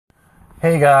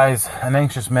Hey guys, an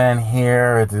anxious man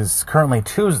here. It is currently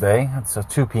Tuesday. It's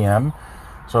 2 p.m.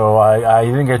 So I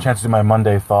didn't get a chance to do my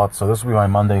Monday thoughts. So this will be my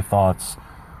Monday thoughts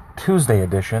Tuesday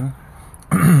edition.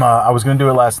 I was going to do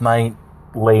it last night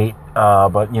late,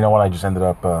 but you know what? I just ended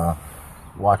up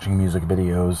watching music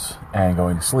videos and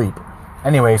going to sleep.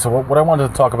 Anyway, so what I wanted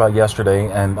to talk about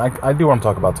yesterday, and I do want to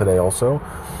talk about today also,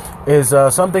 is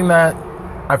something that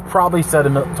I've probably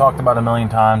talked about a million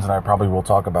times, and I probably will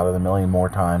talk about it a million more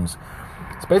times.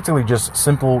 It's basically just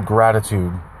simple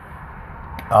gratitude.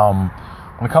 When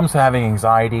it comes to having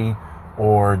anxiety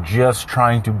or just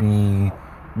trying to be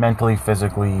mentally,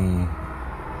 physically,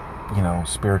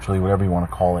 spiritually, whatever you want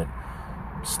to call it,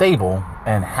 stable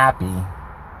and happy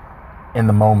in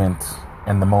the moment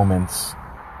and the moments,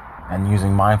 and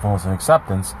using mindfulness and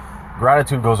acceptance,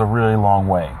 gratitude goes a really long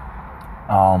way.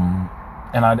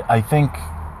 And I think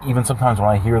even sometimes when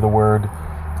I hear the word,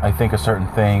 I think a certain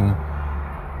thing.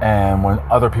 And when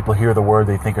other people hear the word,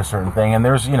 they think a certain thing. And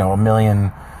there's, a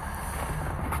million,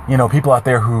 people out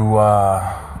there who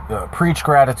preach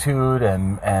gratitude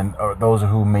and those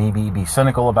who maybe be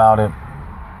cynical about it.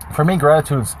 For me,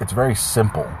 gratitude, it's very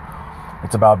simple.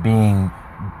 It's about being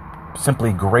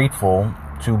simply grateful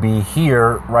to be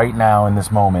here right now in this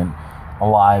moment,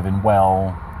 alive and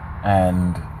well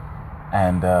and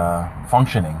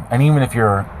functioning. And even if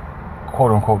you're,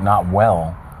 quote unquote, not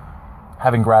well,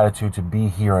 having gratitude to be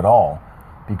here at all,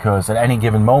 because at any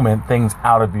given moment, things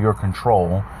out of your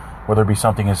control, whether it be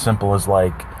something as simple as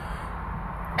like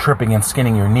tripping and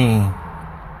skinning your knee,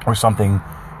 or something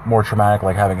more traumatic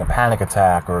like having a panic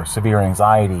attack or severe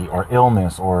anxiety or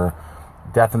illness or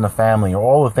death in the family, or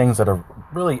all the things that are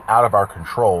really out of our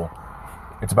control.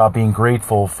 It's about being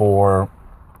grateful for,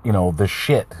 the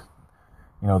shit,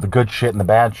 the good shit and the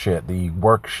bad shit, the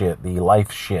work shit, the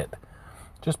life shit.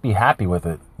 Just be happy with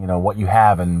it, what you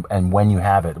have and when you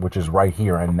have it, which is right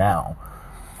here and now.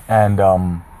 And,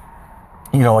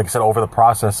 like I said, over the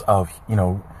process of,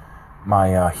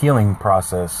 my healing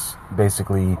process,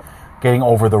 basically getting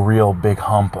over the real big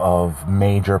hump of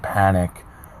major panic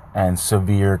and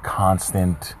severe,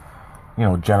 constant,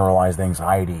 generalized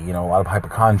anxiety, a lot of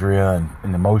hypochondria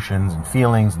and emotions and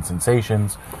feelings and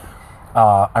sensations.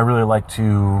 I really like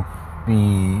to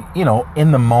be,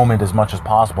 in the moment as much as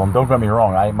possible. And don't get me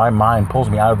wrong, my mind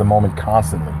pulls me out of the moment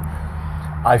constantly.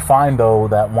 I find, though,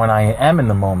 that when I am in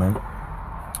the moment,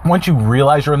 once you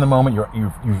realize you're in the moment,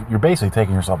 you're basically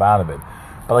taking yourself out of it.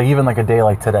 But even like a day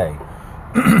like today,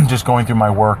 just going through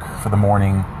my work for the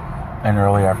morning and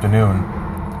early afternoon,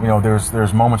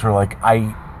 there's moments where like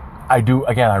I do,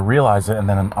 again, I realize it and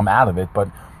then I'm out of it, but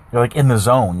you're like in the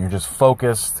zone. You're just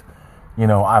focused.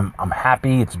 I'm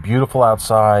happy. It's beautiful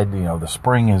outside. The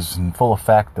spring is in full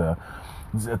effect.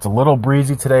 It's a little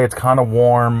breezy today. It's kind of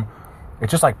warm. It's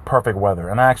just like perfect weather.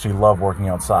 And I actually love working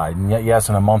outside. And yet, yes,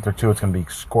 in a month or two, it's going to be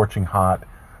scorching hot,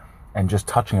 and just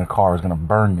touching a car is going to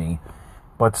burn me.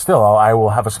 But still, I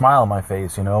will have a smile on my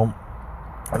face.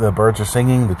 The birds are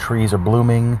singing. The trees are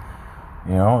blooming.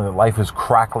 Life is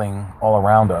crackling all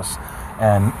around us.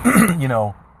 And,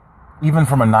 even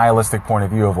from a nihilistic point of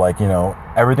view of like,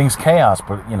 everything's chaos,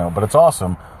 but it's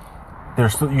awesome.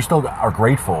 You still are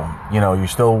grateful. You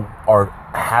still are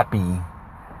happy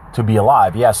to be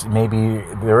alive. Yes, maybe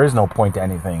there is no point to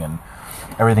anything, and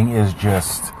everything is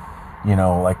just,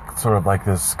 like sort of like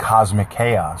this cosmic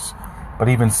chaos. But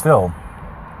even still,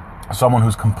 someone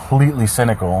who's completely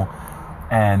cynical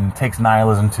and takes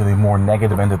nihilism to the more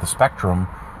negative end of the spectrum,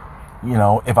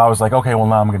 if I was like, okay, well,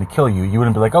 now I'm going to kill you, you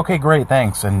wouldn't be like, okay, great,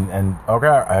 thanks. And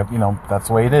okay, that's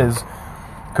the way it is.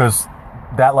 Because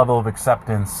that level of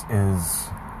acceptance is,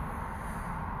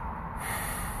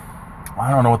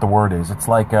 I don't know what the word is. It's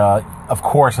like, of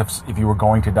course, if you were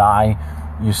going to die,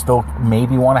 you still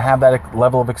maybe want to have that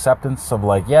level of acceptance of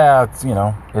like, yeah, it's,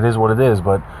 it is what it is.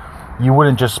 But you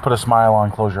wouldn't just put a smile on,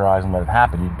 close your eyes and let it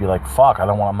happen. You'd be like, fuck, I'm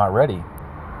not ready.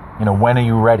 When are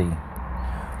you ready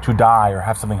to die or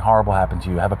have something horrible happen to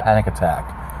you, have a panic attack?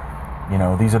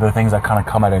 These are the things that kind of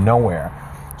come out of nowhere.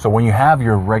 So when you have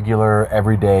your regular,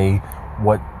 everyday,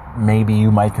 what maybe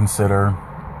you might consider,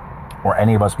 or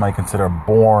any of us might consider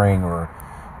boring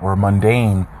or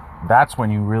mundane, that's when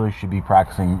you really should be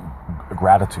practicing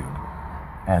gratitude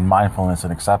and mindfulness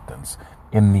and acceptance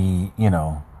in the,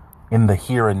 in the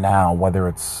here and now, whether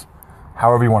it's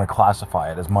however you want to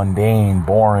classify it, as mundane,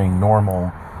 boring,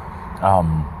 normal.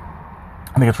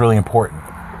 I think it's really important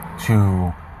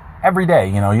to every day,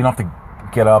 you don't have to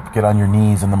get up, get on your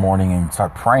knees in the morning and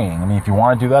start praying. I mean, if you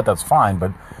want to do that, that's fine.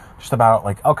 But just about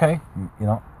like, okay,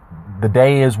 the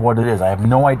day is what it is. I have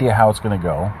no idea how it's going to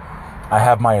go. I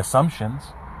have my assumptions,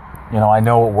 I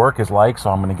know what work is like, so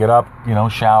I'm going to get up,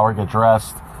 shower, get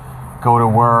dressed, go to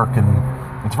work,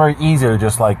 and it's very easy to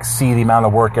just like see the amount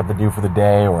of work you have to do for the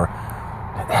day, or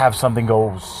have something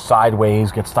go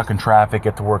sideways, get stuck in traffic,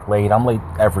 get to work late. I'm late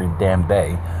every damn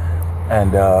day.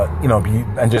 And,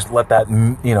 and just let that,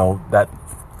 that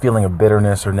feeling of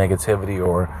bitterness or negativity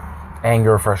or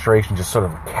anger or frustration just sort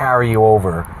of carry you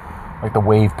over like the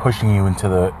wave pushing you into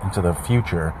the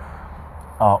future.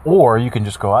 Or you can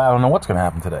just go, I don't know what's going to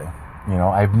happen today.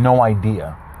 I have no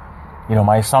idea.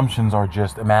 My assumptions are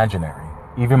just imaginary.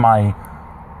 Even my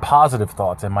positive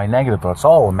thoughts and my negative thoughts,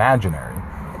 all imaginary.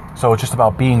 So it's just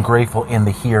about being grateful in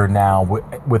the here now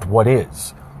with what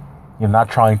is. Not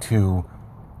trying to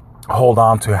hold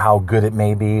on to how good it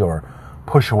may be or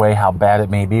push away how bad it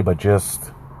may be, but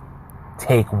just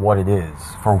take what it is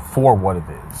for what it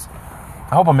is.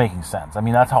 I hope I'm making sense.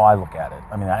 That's how I look at it.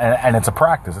 And it's a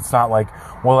practice. It's not like,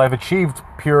 well, I've achieved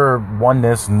pure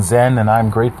oneness and Zen and I'm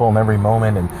grateful in every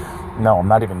moment. And no, I'm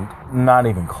not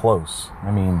even close.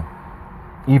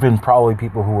 Even probably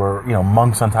people who are,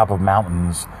 monks on top of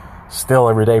mountains still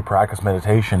every day practice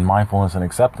meditation, mindfulness, and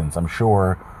acceptance. I'm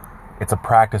sure it's a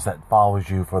practice that follows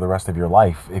you for the rest of your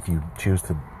life if you choose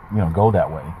to, go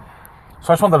that way. So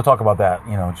I just wanted to talk about that.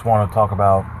 Just want to talk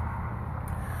about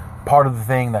part of the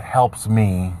thing that helps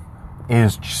me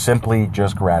is simply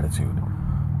just gratitude.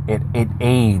 It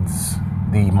aids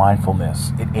the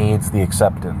mindfulness. It aids the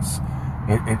acceptance.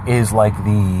 It is like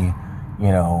the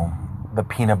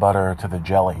peanut butter to the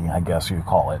jelly, I guess you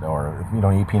call it. Or if you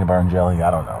don't eat peanut butter and jelly, I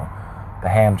don't know. The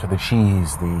ham to the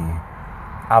cheese, the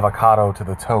avocado to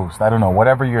the toast. I don't know.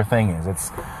 Whatever your thing is,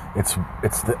 it's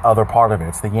the other part of it.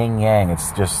 It's the yin yang.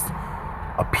 It's just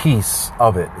a piece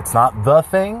of it. It's not the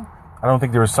thing. I don't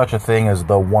think there is such a thing as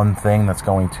the one thing that's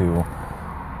going to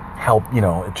help.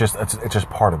 It's just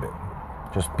part of it.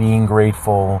 Just being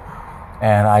grateful.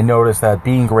 And I noticed that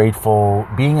being grateful,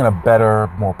 being in a better,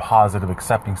 more positive,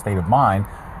 accepting state of mind,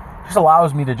 just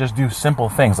allows me to just do simple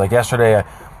things. Like yesterday, a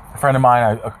friend of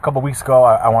mine, a couple weeks ago,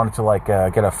 I wanted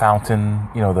to get a fountain,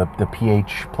 the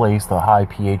pH place, the high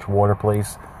pH water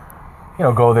place.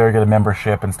 Go there, get a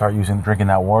membership, and start drinking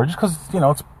that water. Just because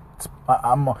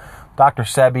I'm Dr.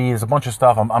 Sebi. There's a bunch of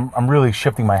stuff. I'm really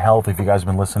shifting my health. If you guys have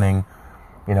been listening,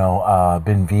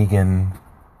 been vegan,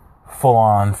 full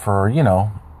on for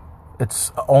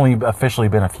it's only officially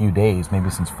been a few days,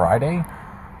 maybe since Friday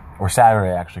or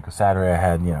Saturday actually, because Saturday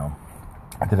I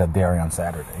did have dairy on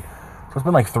Saturday. So it's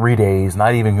been like 3 days,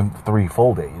 not even 3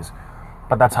 full days.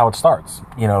 But that's how it starts.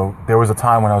 There was a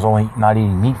time when I was only not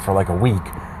eating meat for like a week.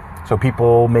 So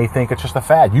people may think it's just a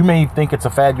fad. You may think it's a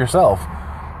fad yourself.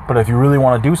 But if you really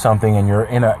want to do something and you're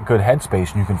in a good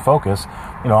headspace and you can focus,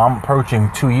 I'm approaching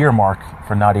 2-year mark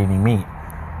for not eating meat.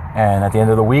 And at the end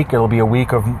of the week, it'll be a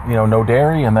week of, no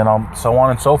dairy, and then so on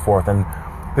and so forth. And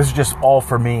this is just all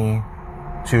for me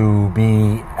to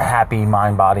be happy,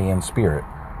 mind, body, and spirit.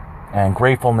 And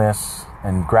gratefulness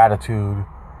and gratitude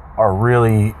are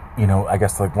really, I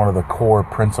guess like one of the core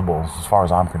principles as far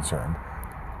as I'm concerned.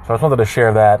 So I just wanted to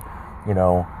share that,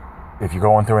 if you're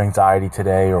going through anxiety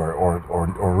today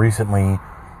or recently,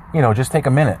 just take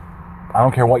a minute. I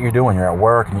don't care what you're doing. You're at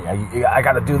work and I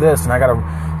got to do this and I got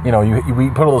to, we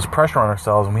put all this pressure on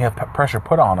ourselves and we have pressure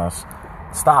put on us.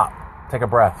 Stop. Take a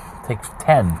breath. Take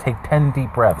 10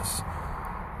 deep breaths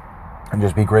and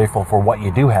just be grateful for what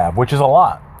you do have, which is a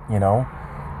lot,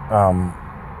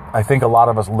 I think a lot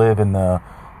of us live in the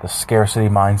scarcity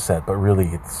mindset, but really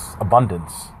it's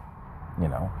abundance,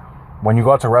 When you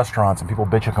go out to restaurants and people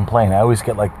bitch and complain, I always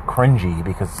get like cringy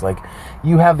because it's like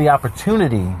you have the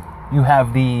opportunity, you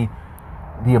have the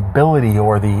ability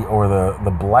or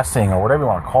the blessing or whatever you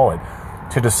want to call it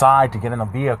to decide to get in a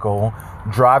vehicle,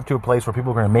 drive to a place where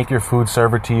people are going to make your food,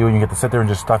 serve it to you, and you get to sit there and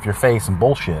just stuff your face and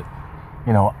bullshit.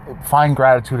 Find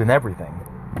gratitude in everything.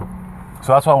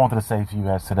 So that's what I wanted to say to you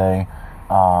guys today.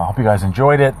 Hope you guys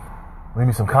enjoyed it. Leave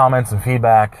me some comments and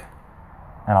feedback,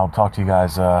 and I'll talk to you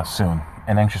guys soon.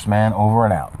 An Anxious Man over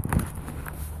and out.